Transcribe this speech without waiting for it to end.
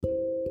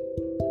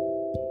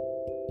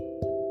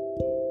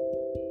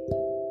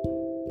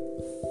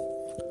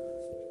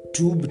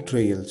Two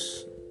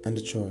betrayals and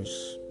a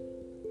choice.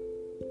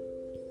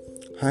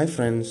 Hi,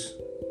 friends.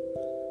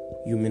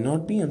 You may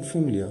not be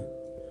unfamiliar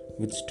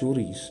with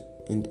stories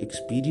and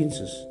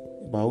experiences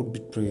about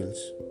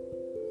betrayals.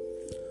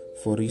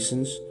 For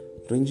reasons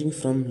ranging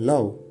from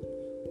love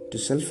to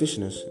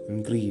selfishness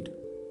and greed,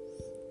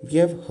 we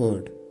have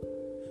heard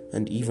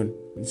and even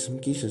in some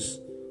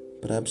cases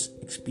perhaps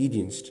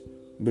experienced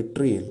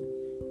betrayal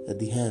at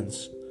the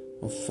hands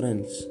of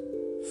friends,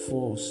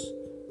 foes,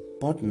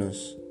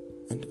 partners,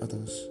 and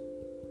others.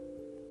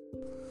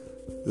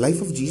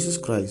 Life of Jesus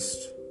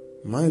Christ,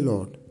 my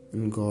Lord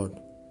and God,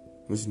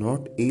 was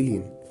not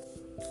alien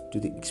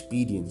to the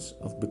experience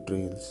of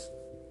betrayals.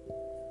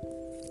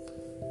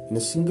 In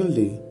a single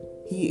day,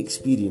 he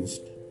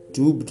experienced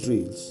two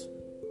betrayals,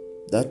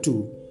 that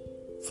too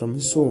from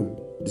his own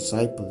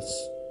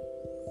disciples.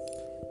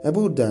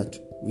 About that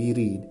we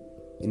read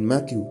in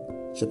Matthew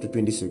chapter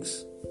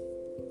 26.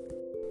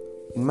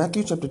 In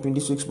Matthew chapter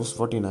 26 verse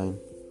 49,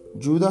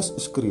 Judas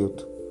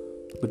Iscariot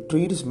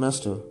betrayed his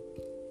master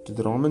to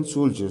the Roman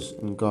soldiers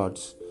and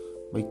guards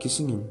by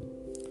kissing him,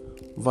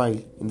 while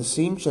in the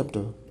same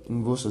chapter,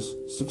 in verses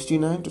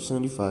 69 to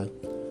 75,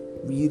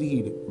 we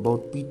read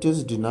about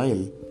Peter's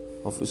denial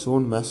of his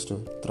own master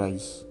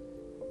thrice.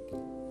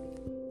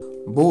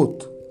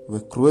 Both were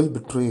cruel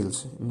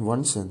betrayals in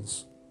one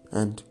sense,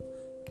 and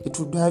it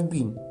would have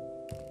been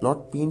a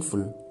lot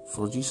painful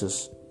for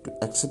Jesus to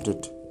accept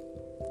it.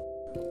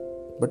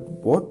 But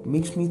what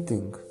makes me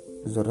think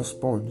is the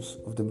response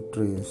of the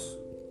betrayers.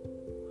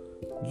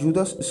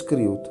 Judas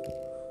Iscariot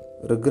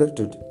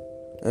regretted,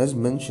 as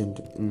mentioned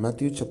in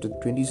Matthew chapter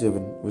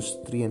 27 verse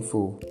 3 and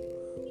 4.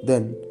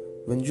 Then,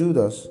 when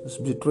Judas, his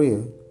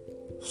betrayer,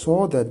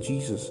 saw that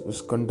Jesus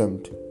was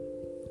condemned,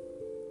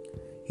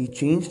 he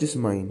changed his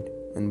mind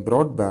and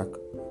brought back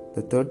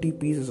the 30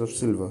 pieces of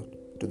silver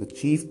to the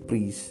chief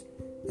priests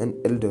and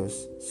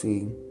elders,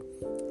 saying,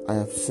 "I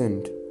have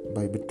sinned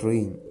by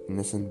betraying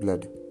innocent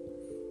blood."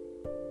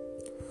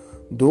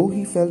 Though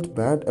he felt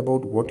bad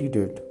about what he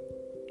did,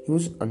 he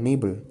was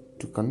unable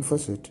to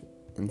confess it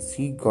and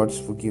seek God's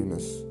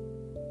forgiveness.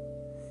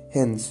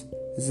 Hence,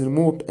 his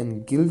remorse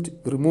and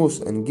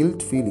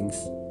guilt feelings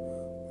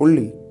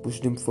only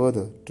pushed him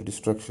further to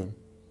destruction.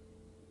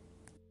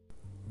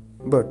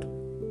 But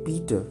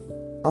Peter,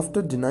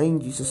 after denying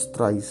Jesus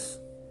thrice,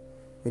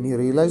 when he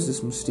realized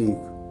his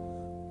mistake,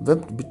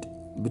 wept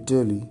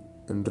bitterly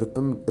and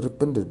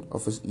repented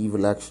of his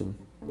evil action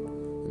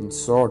and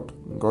sought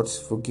God's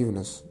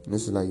forgiveness in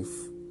his life.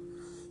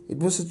 It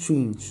was a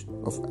change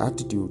of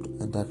attitude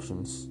and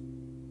actions,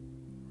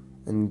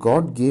 and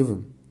God gave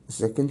him a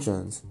second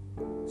chance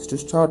to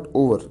start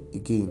over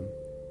again.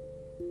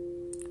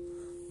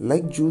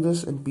 Like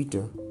Judas and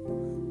Peter,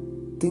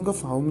 think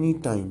of how many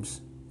times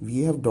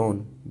we have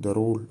done the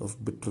role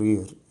of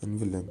betrayer and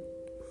villain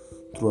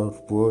through our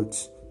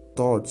words,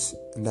 thoughts,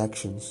 and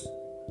actions.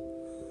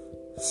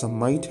 Some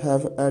might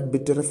have had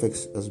bitter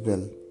effects as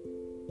well.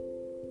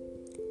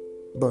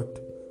 But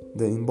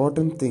the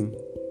important thing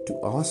to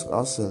ask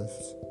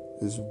ourselves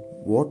is,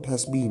 what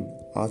has been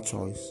our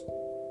choice?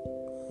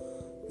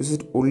 Is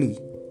it only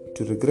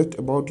to regret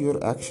about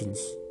your actions,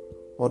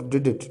 or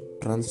did it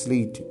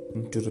translate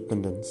into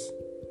repentance?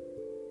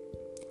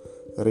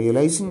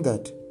 Realizing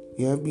that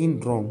you have been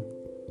wrong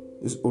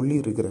is only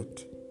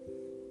regret.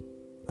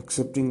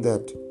 Accepting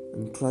that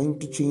and trying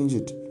to change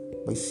it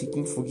by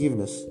seeking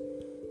forgiveness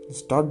and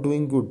start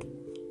doing good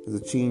is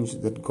the change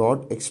that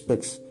God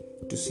expects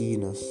to see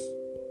in us.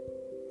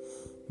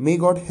 May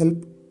God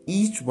help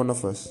each one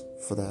of us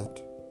for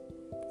that.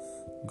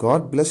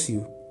 God bless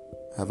you.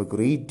 Have a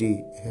great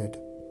day ahead.